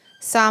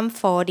Psalm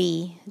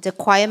 40, the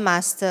choir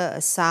master, a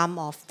psalm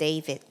of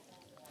David.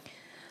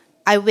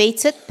 I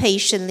waited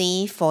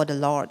patiently for the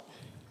Lord.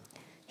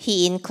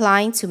 He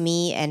inclined to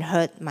me and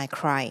heard my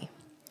cry.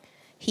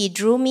 He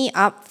drew me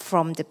up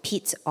from the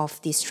pit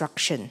of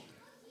destruction,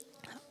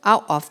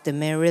 out of the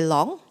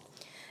Merilong,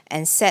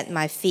 and set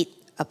my feet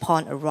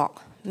upon a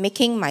rock,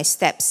 making my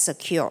steps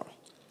secure.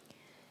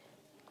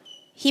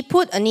 He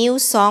put a new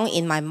song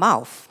in my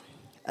mouth,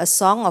 a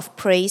song of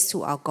praise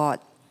to our God.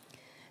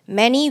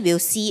 Many will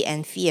see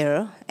and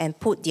fear and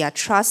put their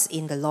trust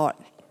in the Lord.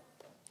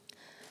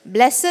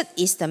 Blessed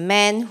is the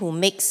man who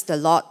makes the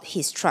Lord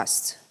his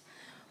trust,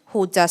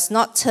 who does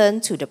not turn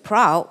to the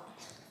proud,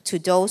 to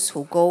those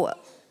who go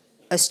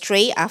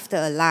astray after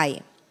a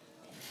lie.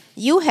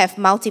 You have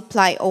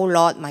multiplied, O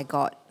Lord my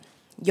God,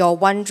 your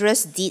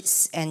wondrous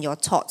deeds and your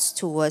thoughts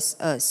towards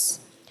us.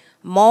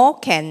 More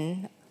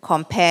can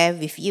compare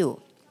with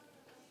you.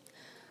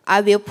 I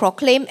will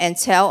proclaim and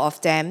tell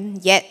of them,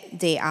 yet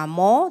they are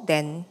more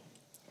than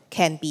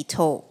can be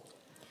told.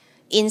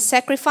 In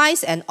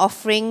sacrifice and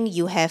offering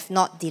you have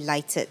not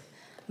delighted,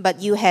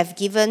 but you have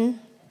given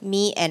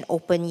me an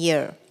open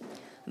ear.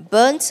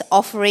 Burnt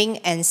offering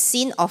and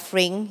sin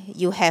offering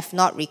you have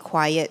not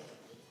required.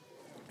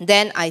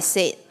 Then I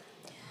said,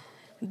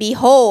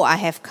 Behold, I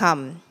have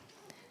come.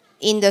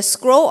 In the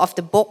scroll of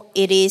the book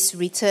it is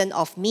written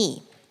of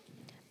me.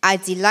 I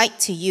delight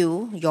to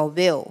you, your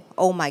will,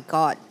 O my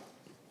God.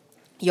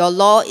 Your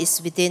law is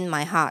within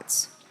my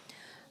heart.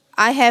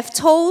 I have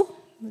told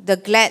the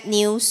glad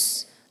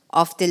news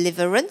of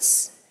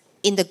deliverance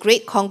in the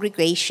great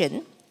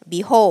congregation.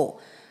 Behold,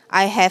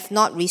 I have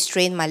not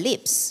restrained my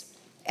lips,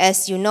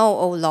 as you know,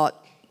 O Lord.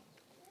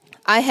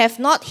 I have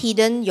not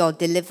hidden your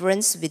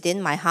deliverance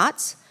within my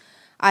heart.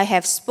 I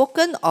have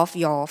spoken of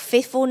your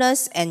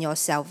faithfulness and your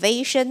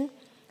salvation.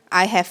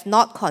 I have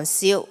not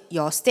concealed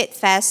your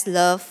steadfast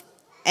love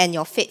and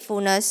your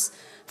faithfulness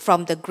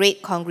from the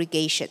great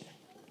congregation.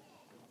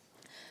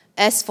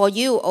 As for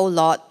you, O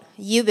Lord,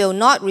 you will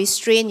not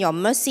restrain your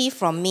mercy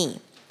from me.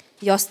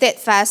 Your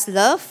steadfast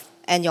love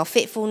and your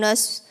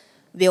faithfulness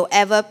will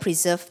ever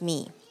preserve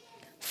me.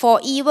 For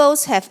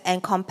evils have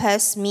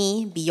encompassed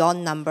me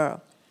beyond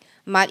number.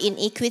 My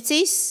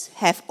iniquities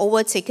have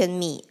overtaken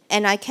me,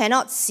 and I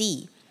cannot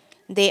see.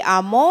 They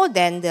are more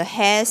than the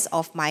hairs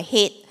of my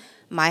head.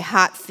 My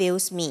heart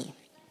fails me.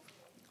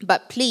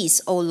 But please,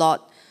 O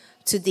Lord,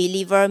 to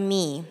deliver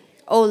me.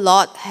 O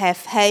Lord,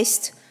 have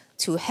haste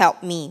to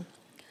help me.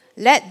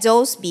 Let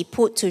those be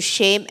put to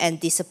shame and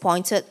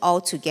disappointed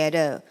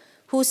altogether,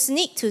 who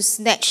seek to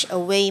snatch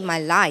away my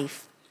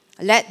life.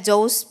 Let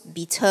those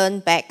be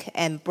turned back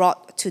and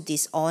brought to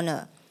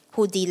dishonor,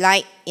 who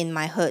delight in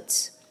my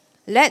hurt.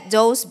 Let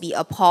those be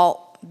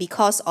appalled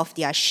because of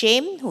their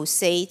shame, who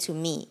say to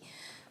me,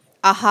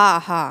 Aha,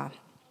 aha.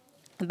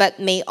 But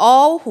may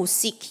all who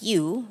seek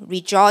you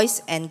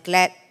rejoice and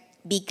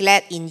be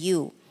glad in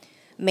you.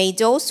 May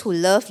those who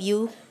love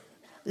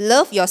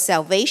your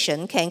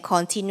salvation can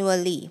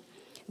continually.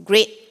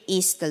 Great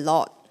is the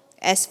Lord.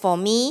 As for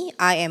me,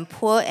 I am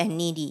poor and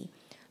needy,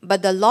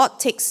 but the Lord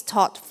takes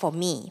thought for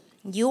me.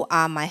 You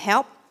are my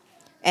help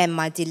and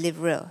my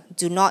deliverer.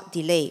 Do not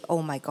delay,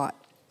 O my God.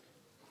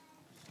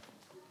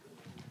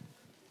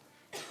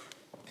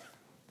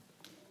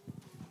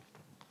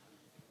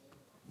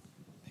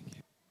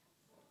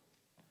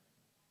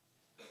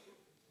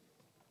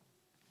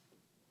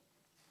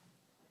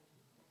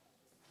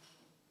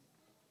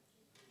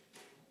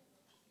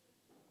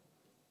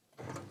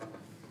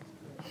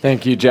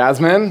 Thank you,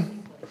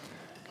 Jasmine.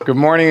 Good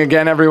morning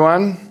again,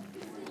 everyone.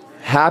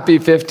 Happy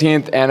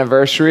 15th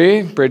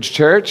anniversary, Bridge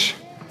Church.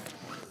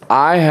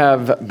 I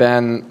have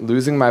been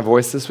losing my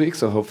voice this week,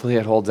 so hopefully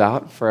it holds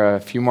out for a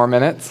few more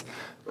minutes.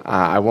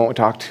 I won't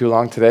talk too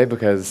long today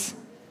because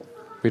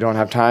we don't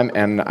have time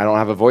and I don't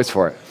have a voice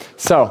for it.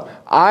 So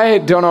I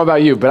don't know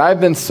about you, but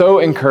I've been so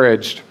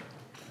encouraged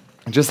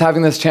just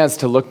having this chance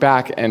to look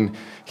back and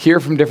hear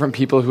from different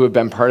people who have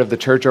been part of the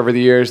church over the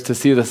years, to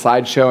see the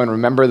slideshow and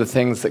remember the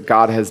things that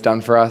God has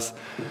done for us.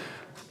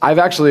 I've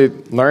actually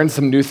learned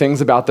some new things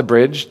about the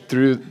Bridge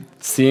through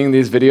seeing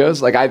these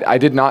videos. Like I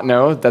did not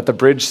know that the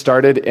Bridge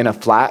started in a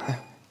flat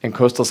in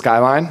Coastal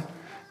Skyline.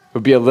 It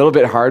would be a little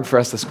bit hard for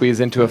us to squeeze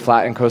into a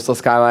flat in Coastal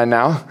Skyline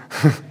now.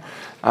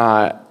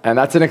 And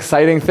that's an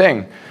exciting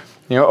thing.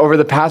 You know, over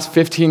the past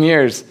 15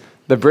 years,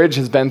 the Bridge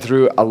has been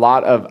through a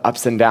lot of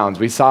ups and downs.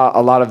 We saw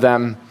a lot of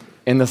them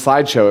in the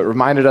slideshow. It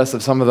reminded us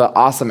of some of the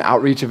awesome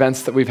outreach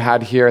events that we've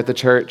had here at the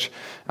church,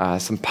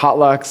 some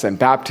potlucks and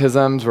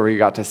baptisms where we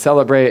got to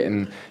celebrate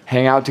and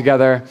hang out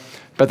together,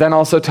 but then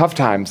also tough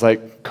times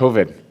like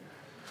COVID.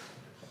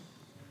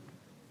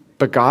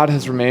 But God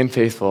has remained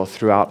faithful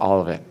throughout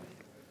all of it.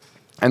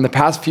 And the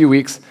past few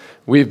weeks,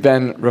 we've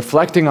been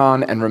reflecting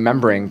on and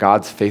remembering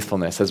God's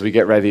faithfulness as we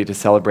get ready to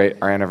celebrate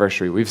our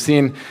anniversary. We've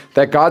seen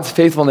that God's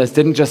faithfulness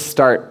didn't just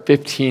start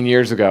 15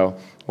 years ago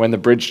when the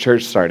Bridge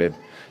Church started,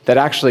 that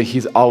actually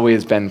he's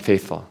always been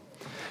faithful.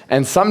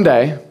 And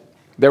someday,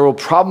 there will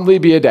probably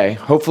be a day,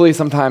 hopefully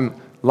sometime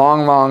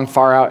long,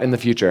 far out in the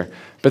future,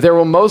 but there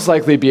will most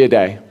likely be a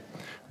day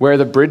where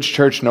the Bridge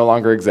Church no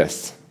longer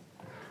exists.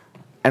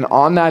 And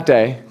on that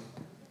day,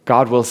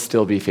 God will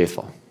still be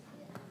faithful.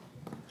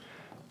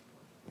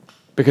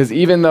 Because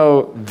even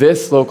though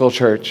this local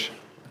church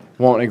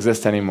won't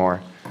exist anymore,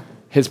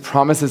 his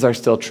promises are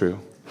still true.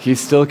 He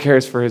still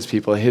cares for his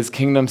people. His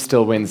kingdom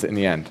still wins in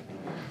the end.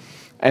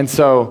 And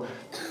so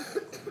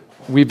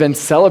we've been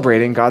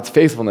celebrating God's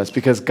faithfulness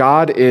because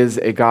God is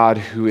a God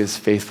who is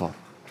faithful.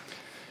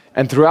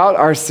 And throughout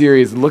our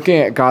series, looking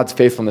at God's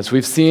faithfulness,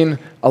 we've seen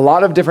a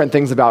lot of different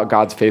things about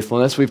God's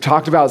faithfulness. We've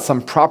talked about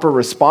some proper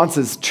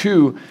responses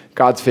to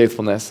God's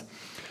faithfulness.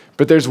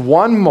 But there's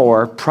one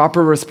more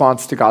proper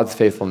response to God's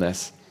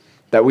faithfulness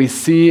that we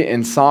see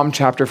in Psalm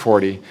chapter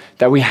 40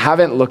 that we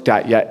haven't looked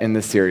at yet in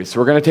this series. So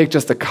we're going to take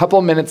just a couple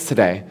minutes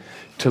today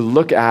to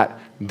look at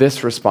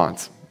this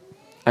response.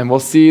 And we'll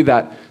see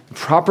that the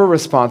proper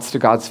response to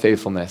God's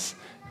faithfulness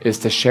is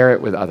to share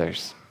it with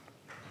others.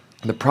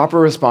 The proper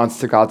response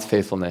to God's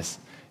faithfulness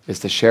is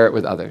to share it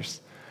with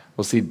others.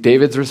 We'll see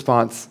David's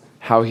response,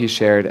 how he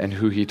shared, and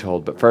who he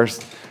told. But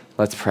first,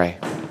 let's pray.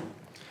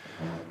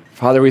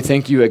 Father, we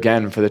thank you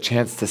again for the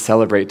chance to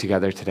celebrate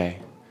together today.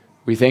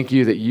 We thank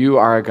you that you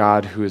are a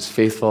God who is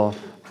faithful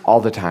all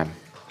the time,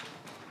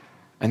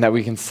 and that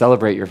we can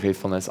celebrate your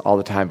faithfulness all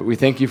the time. But we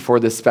thank you for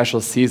this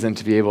special season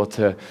to be able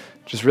to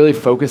just really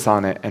focus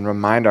on it and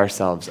remind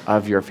ourselves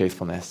of your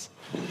faithfulness.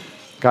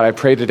 God, I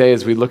pray today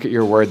as we look at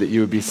your word that you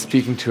would be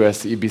speaking to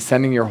us, that you'd be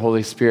sending your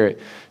Holy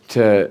Spirit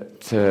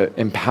to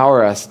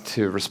empower us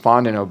to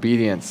respond in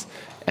obedience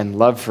and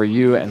love for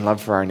you and love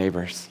for our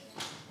neighbors.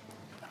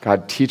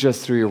 God, teach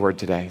us through your word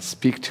today.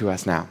 Speak to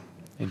us now.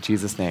 In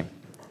Jesus' name,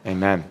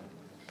 amen.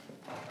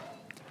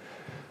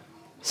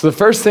 So the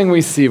first thing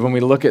we see when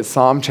we look at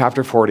Psalm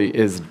chapter 40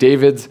 is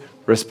David's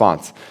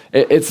response.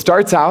 It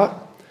starts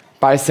out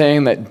by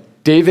saying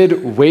that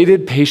David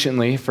waited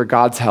patiently for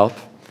God's help,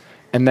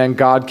 and then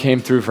God came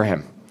through for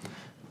him.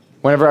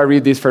 Whenever I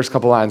read these first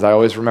couple lines, I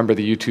always remember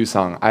the U2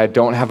 song. I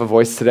don't have a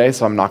voice today,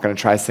 so I'm not going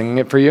to try singing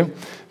it for you.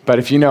 But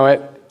if you know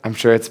it, I'm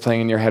sure it's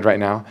playing in your head right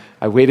now.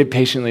 I waited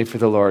patiently for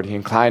the Lord. He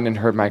inclined and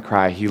heard my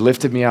cry. He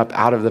lifted me up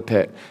out of the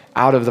pit,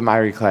 out of the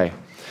miry clay.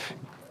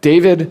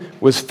 David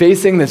was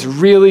facing this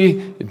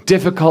really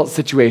difficult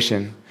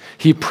situation.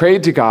 He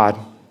prayed to God,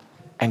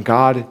 and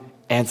God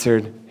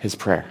answered his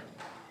prayer.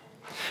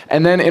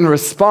 And then in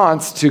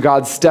response to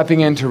God stepping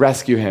in to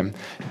rescue him,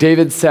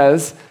 David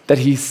says that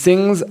he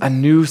sings a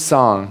new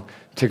song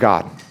to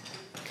God.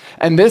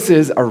 And this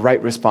is a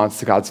right response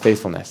to God's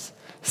faithfulness.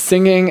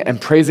 Singing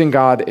and praising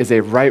God is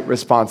a right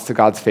response to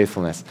God's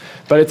faithfulness.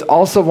 But it's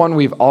also one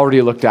we've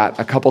already looked at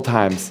a couple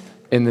times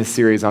in this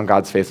series on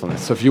God's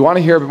faithfulness. So if you want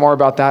to hear a bit more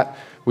about that,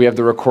 we have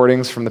the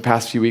recordings from the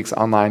past few weeks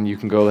online. You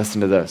can go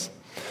listen to those.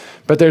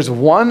 But there's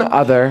one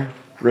other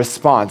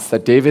response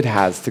that David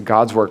has to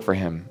God's work for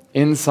him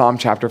in Psalm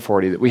chapter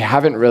 40 that we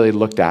haven't really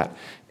looked at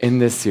in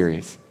this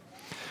series.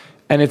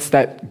 And it's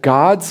that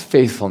God's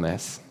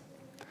faithfulness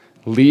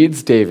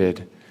leads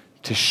David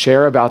to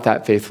share about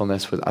that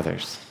faithfulness with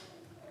others.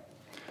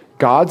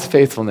 God's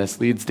faithfulness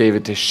leads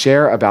David to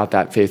share about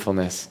that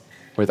faithfulness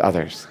with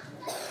others.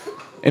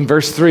 In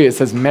verse 3, it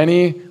says,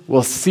 "Many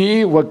will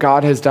see what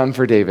God has done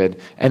for David,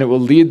 and it will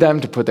lead them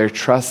to put their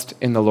trust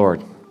in the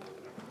Lord."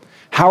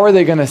 How are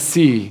they going to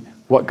see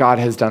what God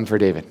has done for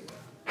David?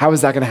 How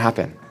is that going to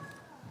happen?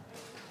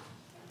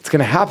 It's going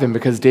to happen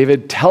because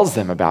David tells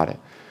them about it.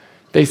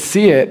 They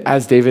see it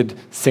as David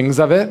sings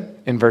of it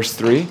in verse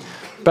 3,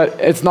 but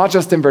it's not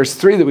just in verse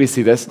 3 that we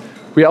see this.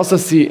 We also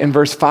see in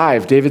verse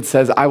 5, David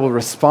says, "I will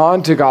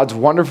respond to God's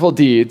wonderful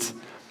deeds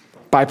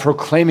by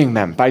proclaiming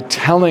them, by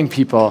telling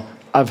people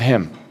of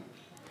him."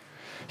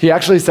 He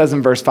actually says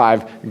in verse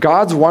 5,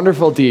 God's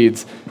wonderful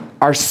deeds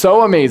are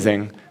so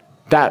amazing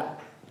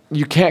that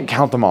you can't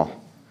count them all.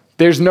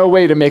 There's no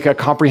way to make a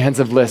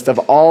comprehensive list of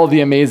all the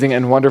amazing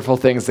and wonderful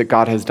things that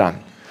God has done.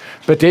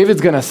 But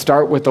David's going to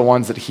start with the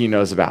ones that he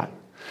knows about,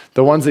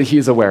 the ones that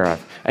he's aware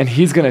of. And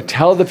he's going to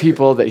tell the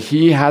people that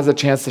he has a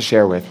chance to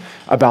share with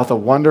about the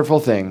wonderful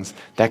things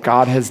that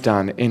God has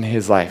done in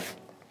his life.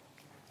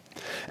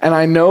 And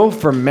I know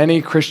for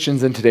many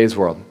Christians in today's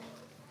world,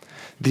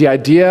 the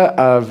idea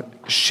of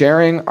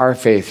sharing our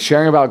faith,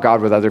 sharing about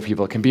God with other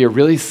people can be a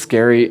really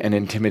scary and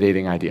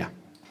intimidating idea.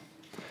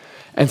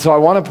 And so I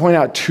want to point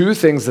out two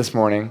things this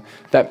morning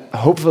that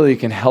hopefully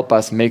can help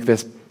us make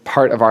this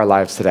part of our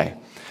lives today.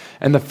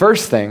 And the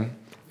first thing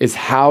is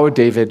how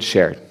David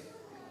shared.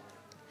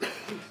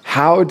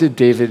 How did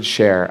David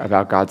share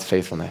about God's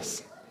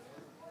faithfulness?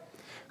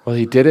 Well,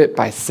 he did it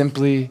by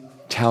simply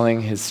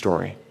telling his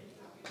story.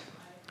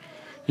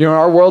 You know, in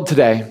our world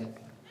today,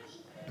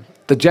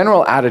 the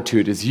general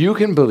attitude is you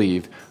can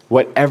believe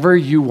whatever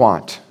you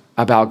want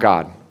about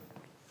God,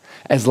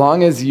 as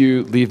long as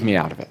you leave me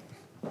out of it.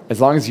 As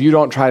long as you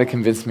don't try to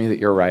convince me that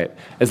you're right.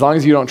 As long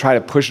as you don't try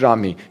to push it on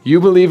me. You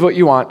believe what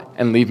you want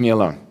and leave me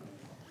alone.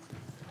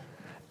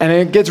 And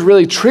it gets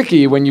really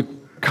tricky when you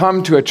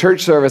come to a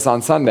church service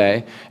on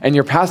Sunday and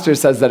your pastor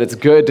says that it's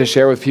good to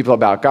share with people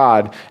about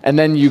God, and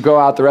then you go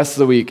out the rest of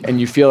the week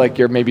and you feel like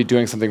you're maybe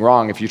doing something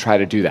wrong if you try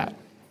to do that.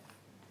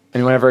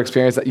 Anyone ever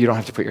experienced that? You don't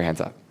have to put your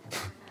hands up.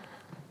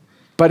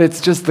 But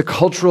it's just the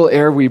cultural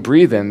air we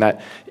breathe in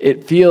that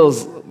it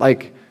feels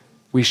like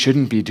we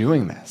shouldn't be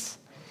doing this.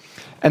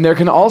 And there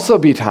can also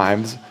be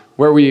times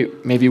where we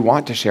maybe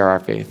want to share our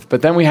faith,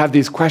 but then we have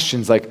these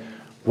questions like,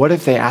 what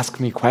if they ask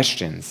me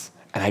questions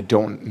and I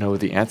don't know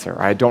the answer,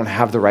 or I don't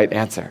have the right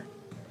answer?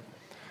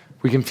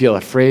 We can feel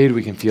afraid,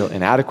 we can feel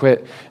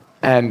inadequate,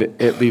 and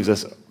it leaves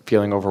us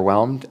feeling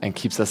overwhelmed and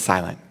keeps us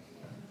silent.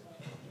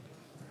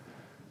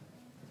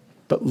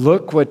 But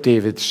look what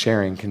David's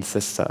sharing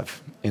consists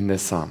of in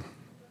this psalm.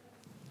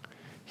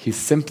 He's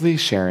simply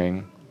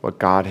sharing what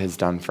God has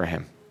done for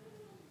him.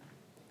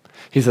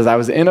 He says, I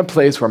was in a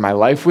place where my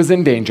life was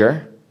in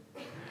danger,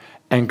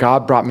 and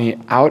God brought me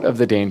out of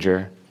the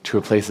danger to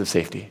a place of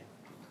safety.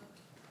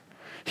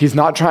 He's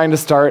not trying to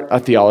start a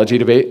theology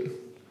debate.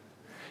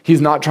 He's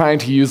not trying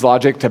to use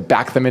logic to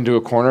back them into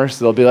a corner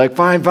so they'll be like,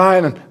 fine,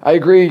 I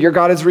agree, your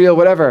God is real,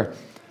 whatever.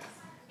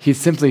 He's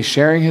simply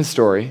sharing his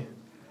story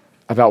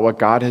about what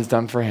God has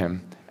done for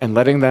him and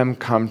letting them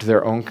come to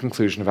their own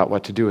conclusion about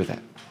what to do with it.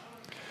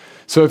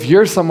 So if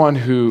you're someone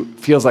who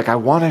feels like, I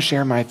want to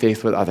share my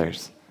faith with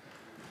others,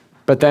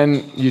 but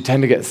then you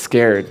tend to get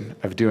scared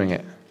of doing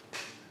it,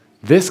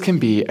 this can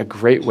be a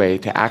great way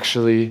to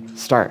actually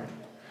start.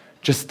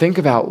 Just think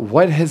about,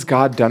 what has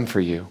God done for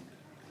you,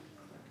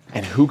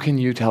 and who can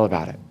you tell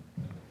about it?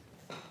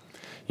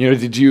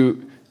 Did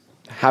you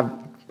have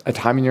a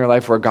time in your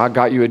life where God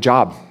got you a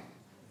job?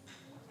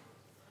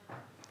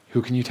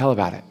 Who can you tell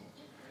about it?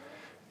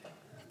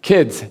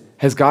 Kids,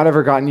 has God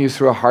ever gotten you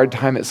through a hard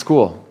time at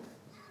school?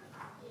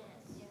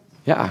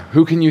 Yeah,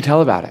 who can you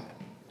tell about it?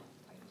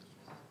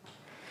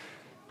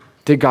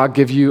 Did God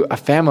give you a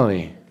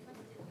family?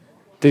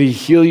 Did he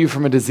heal you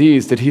from a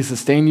disease? Did he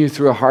sustain you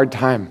through a hard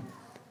time?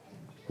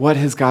 What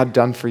has God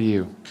done for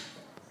you?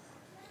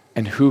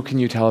 And who can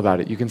you tell about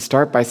it? You can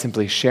start by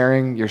simply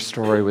sharing your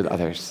story with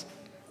others.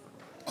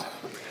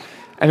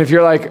 And if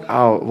you're like,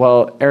 oh,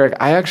 well, Eric,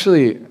 I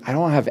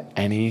don't have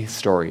any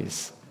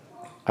stories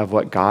of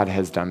what God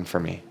has done for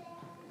me.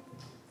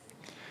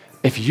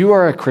 If you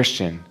are a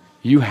Christian,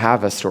 you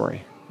have a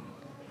story.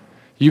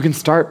 You can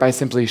start by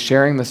simply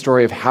sharing the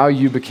story of how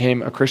you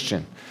became a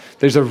Christian.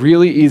 There's a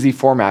really easy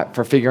format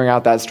for figuring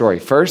out that story.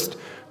 First,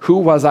 who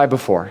was I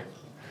before?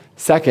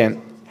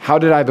 Second, how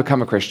did I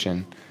become a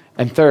Christian?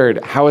 And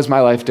third, how is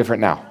my life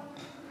different now?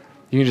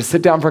 You can just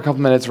sit down for a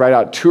couple minutes, write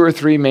out 2 or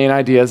 3 main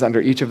ideas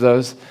under each of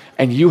those,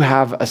 and you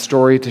have a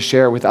story to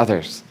share with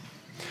others.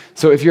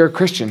 So if you're a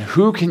Christian,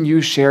 who can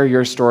you share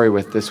your story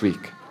with this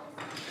week?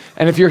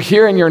 And if you're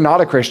here and you're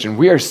not a Christian,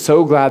 we are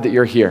so glad that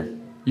you're here.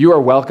 You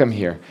are welcome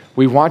here.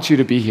 We want you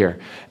to be here.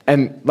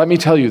 And let me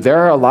tell you, there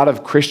are a lot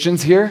of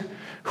Christians here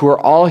who are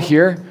all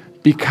here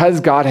because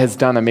God has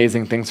done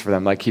amazing things for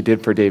them, like he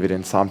did for David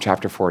in Psalm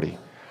chapter 40.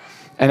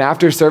 And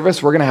after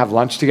service, we're going to have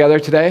lunch together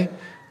today.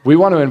 We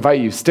want to invite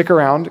you, stick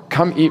around,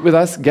 come eat with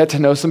us, get to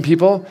know some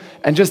people,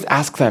 and just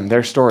ask them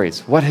their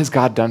stories. What has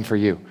God done for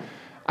you?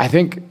 I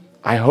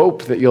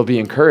hope that you'll be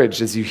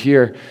encouraged as you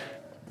hear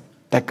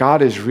that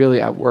God is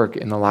really at work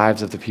in the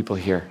lives of the people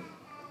here.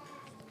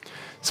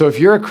 So if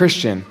you're a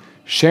Christian,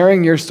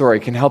 sharing your story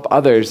can help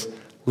others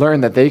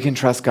learn that they can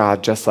trust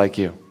God just like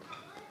you.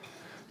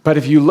 But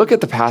if you look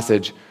at the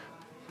passage,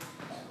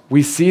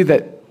 we see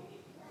that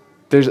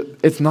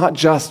it's not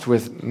just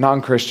with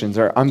non-Christians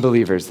or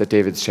unbelievers that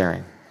David's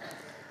sharing.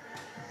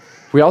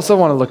 We also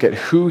want to look at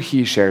who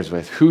he shares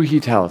with, who he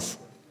tells.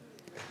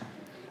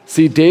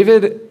 See,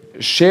 David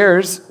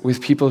shares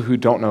with people who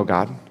don't know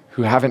God,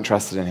 who haven't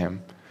trusted in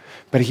him,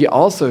 but he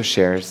also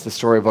shares the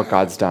story of what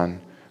God's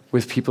done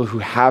with people who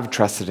have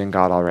trusted in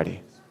God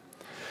already.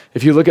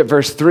 If you look at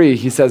verse 3,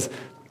 he says,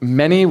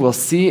 many will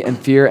see and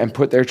fear and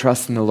put their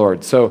trust in the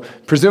Lord. So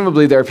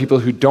presumably there are people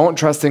who don't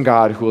trust in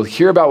God who will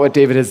hear about what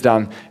David has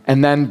done,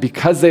 and then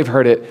because they've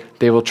heard it,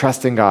 they will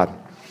trust in God.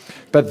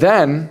 But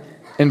then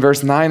in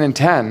verse 9 and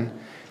 10,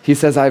 he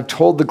says, I've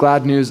told the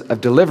glad news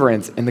of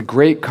deliverance in the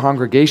great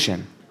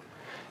congregation.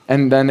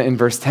 And then in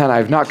verse 10, I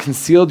have not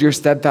concealed your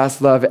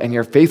steadfast love and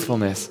your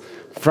faithfulness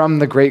from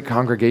the great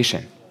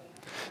congregation.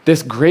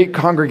 This great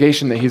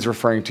congregation that he's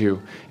referring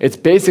to, it's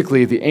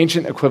basically the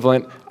ancient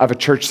equivalent of a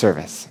church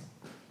service.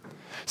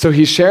 So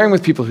he's sharing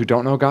with people who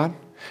don't know God.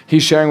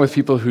 He's sharing with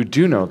people who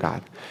do know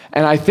God.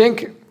 And I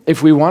think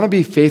if we want to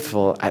be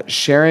faithful at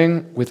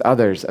sharing with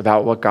others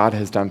about what God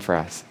has done for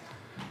us,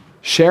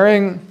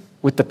 sharing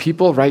with the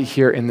people right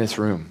here in this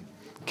room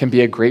can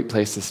be a great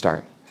place to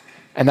start.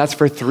 And that's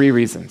for 3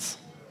 reasons.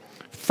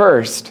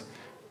 First,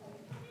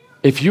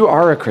 if you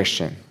are a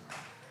Christian,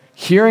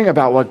 hearing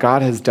about what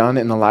God has done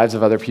in the lives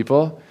of other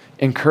people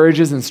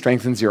encourages and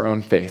strengthens your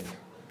own faith.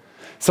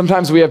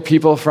 Sometimes we have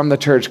people from the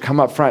church come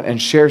up front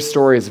and share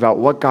stories about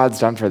what God's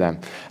done for them.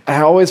 And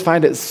I always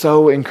find it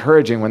so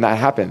encouraging when that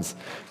happens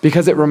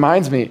because it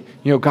reminds me,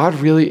 God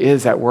really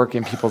is at work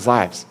in people's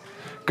lives.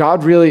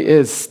 God really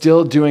is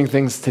still doing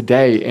things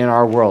today in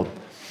our world.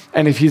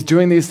 And if he's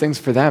doing these things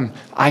for them,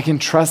 I can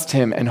trust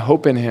him and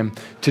hope in him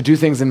to do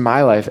things in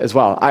my life as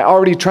well. I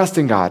already trust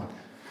in God,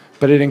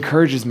 but it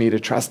encourages me to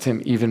trust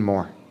him even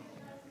more.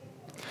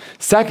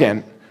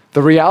 Second,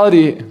 the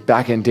reality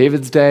back in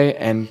David's day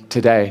and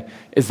today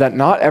is that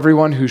not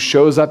everyone who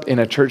shows up in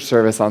a church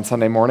service on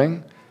Sunday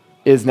morning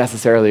is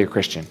necessarily a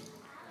Christian.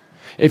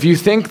 If you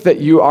think that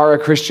you are a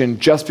Christian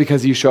just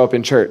because you show up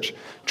in church,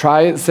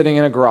 try sitting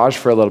in a garage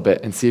for a little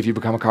bit and see if you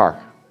become a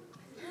car.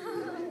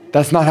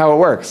 That's not how it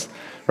works,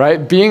 right?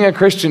 Being a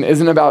Christian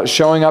isn't about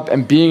showing up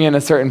and being in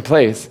a certain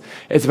place.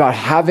 It's about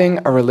having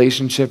a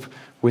relationship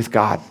with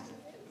God,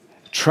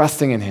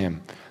 trusting in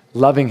him,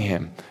 loving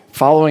him,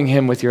 following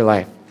him with your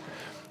life.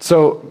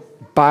 So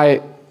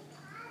by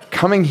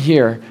coming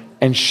here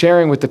and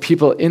sharing with the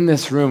people in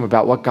this room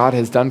about what God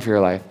has done for your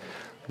life,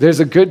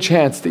 there's a good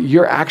chance that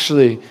you're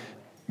actually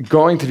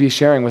going to be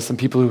sharing with some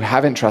people who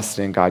haven't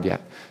trusted in God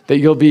yet, that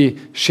you'll be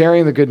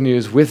sharing the good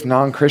news with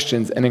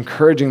non-Christians and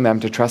encouraging them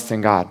to trust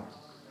in God.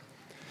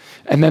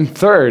 And then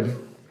third,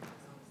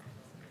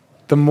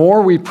 the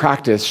more we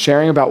practice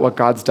sharing about what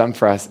God's done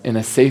for us in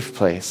a safe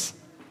place,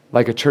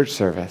 like a church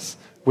service,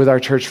 with our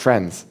church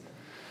friends,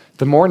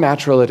 the more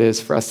natural it is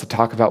for us to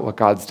talk about what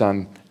God's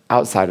done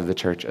outside of the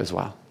church as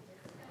well.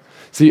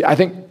 See, I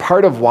think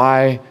part of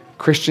why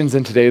Christians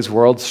in today's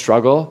world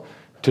struggle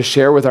to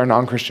share with our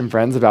non-Christian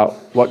friends about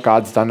what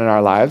God's done in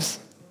our lives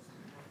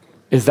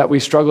is that we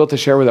struggle to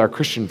share with our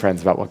Christian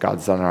friends about what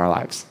God's done in our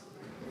lives.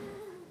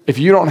 If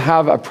you don't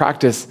have a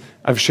practice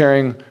of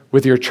sharing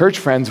with your church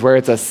friends where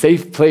it's a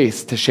safe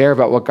place to share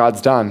about what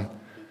God's done,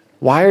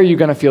 why are you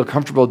going to feel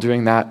comfortable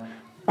doing that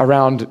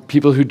around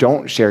people who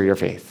don't share your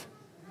faith?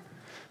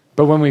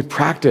 But when we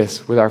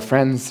practice with our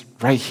friends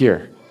right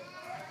here,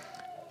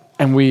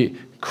 and we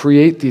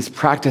create these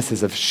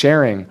practices of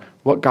sharing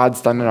what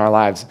God's done in our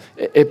lives,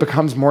 it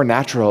becomes more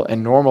natural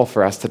and normal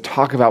for us to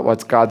talk about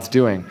what God's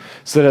doing,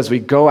 so that as we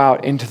go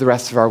out into the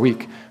rest of our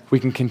week, we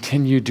can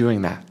continue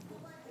doing that.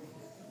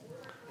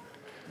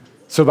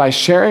 So by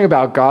sharing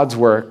about God's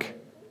work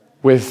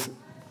with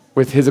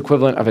his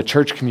equivalent of a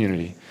church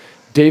community,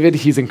 David,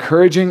 he's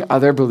encouraging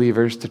other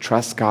believers to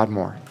trust God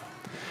more.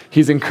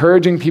 He's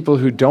encouraging people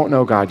who don't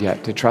know God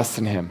yet to trust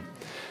in him.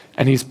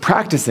 And he's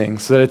practicing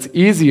so that it's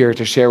easier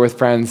to share with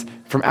friends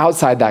from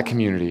outside that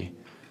community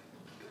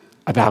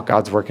about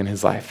God's work in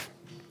his life.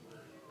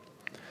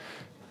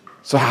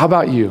 So how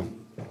about you?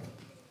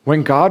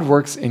 When God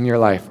works in your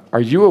life, are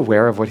you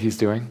aware of what he's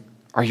doing?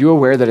 Are you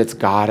aware that it's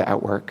God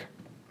at work?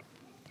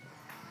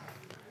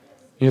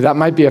 That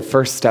might be a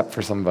first step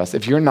for some of us.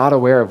 If you're not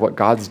aware of what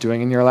God's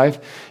doing in your life,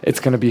 it's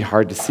going to be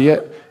hard to see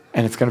it,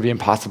 and it's going to be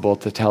impossible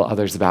to tell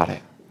others about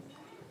it.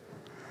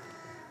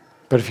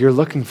 But if you're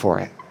looking for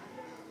it,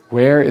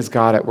 where is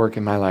God at work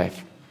in my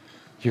life?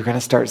 You're going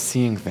to start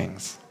seeing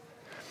things.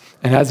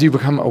 And as you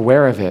become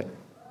aware of it,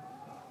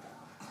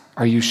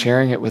 are you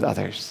sharing it with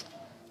others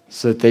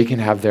so that they can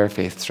have their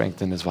faith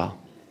strengthened as well?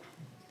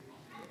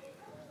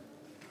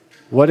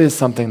 What is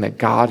something that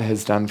God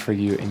has done for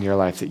you in your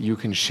life that you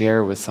can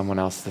share with someone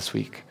else this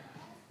week?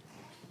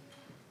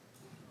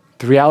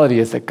 The reality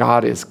is that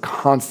God is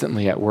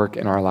constantly at work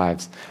in our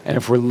lives. And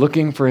if we're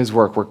looking for his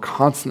work, we're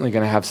constantly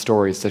going to have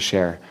stories to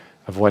share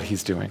of what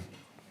he's doing.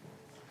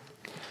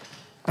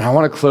 And I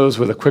want to close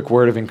with a quick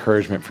word of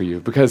encouragement for you,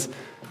 because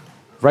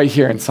right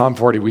here in Psalm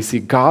 40, we see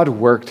God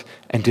worked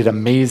and did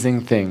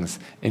amazing things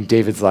in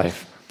David's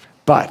life.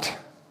 But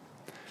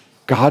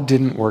God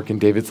didn't work in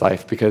David's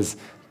life because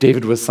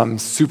David was some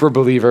super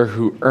believer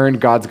who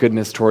earned God's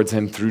goodness towards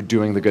him through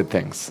doing the good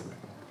things.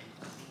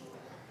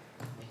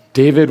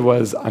 David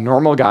was a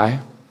normal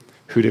guy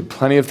who did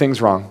plenty of things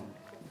wrong,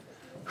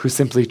 who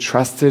simply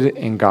trusted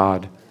in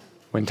God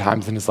when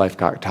times in his life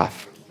got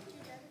tough.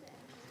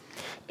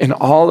 In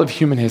all of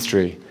human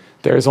history,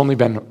 there has only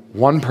been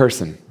one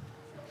person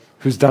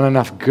who's done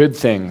enough good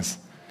things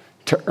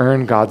to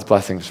earn God's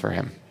blessings for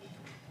him.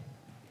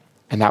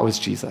 And that was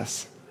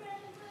Jesus.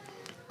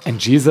 And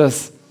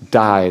Jesus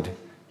died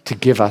to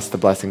give us the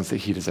blessings that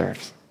he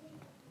deserves.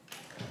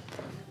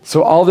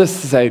 So all this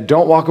to say,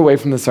 don't walk away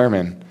from the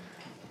sermon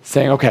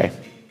saying, okay,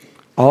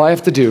 all I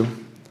have to do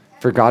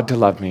for God to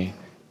love me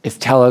is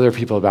tell other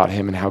people about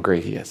him and how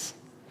great he is.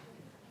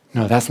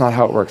 No, that's not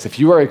how it works. If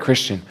you are a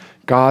Christian,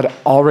 God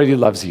already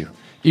loves you.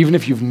 Even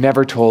if you've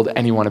never told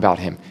anyone about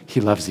him, he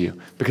loves you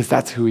because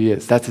that's who he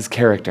is. That's his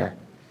character.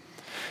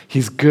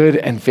 He's good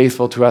and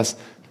faithful to us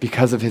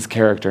because of his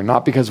character,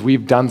 not because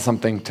we've done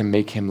something to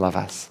make him love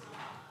us.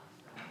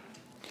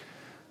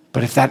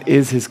 But if that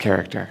is his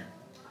character,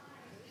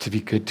 to be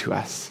good to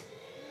us,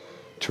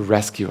 to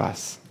rescue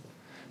us,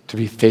 to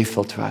be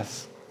faithful to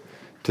us,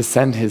 to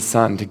send his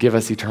son to give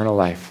us eternal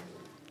life,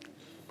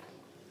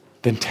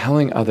 then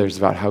telling others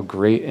about how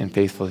great and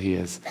faithful he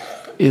is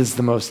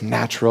the most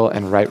natural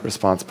and right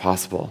response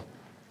possible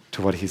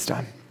to what he's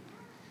done.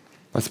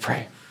 Let's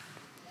pray.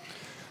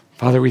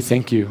 Father, we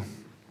thank you.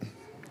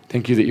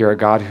 Thank you that you're a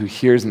God who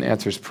hears and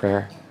answers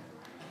prayer.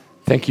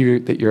 Thank you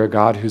that you're a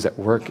God who's at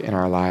work in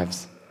our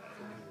lives,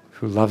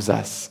 who loves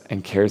us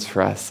and cares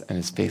for us and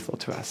is faithful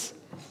to us.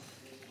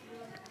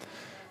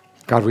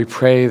 God, we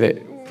pray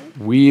that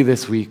we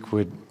this week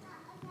would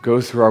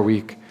go through our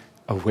week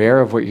aware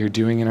of what you're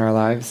doing in our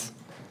lives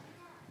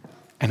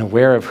and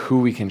aware of who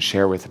we can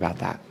share with about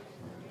that.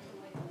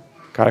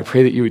 God, I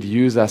pray that you would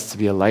use us to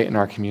be a light in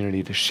our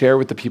community, to share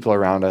with the people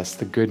around us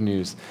the good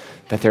news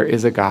that there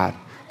is a God,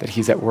 that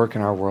he's at work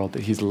in our world,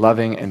 that he's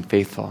loving and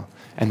faithful,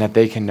 and that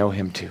they can know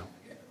him too.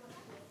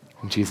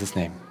 In Jesus'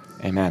 name,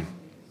 amen.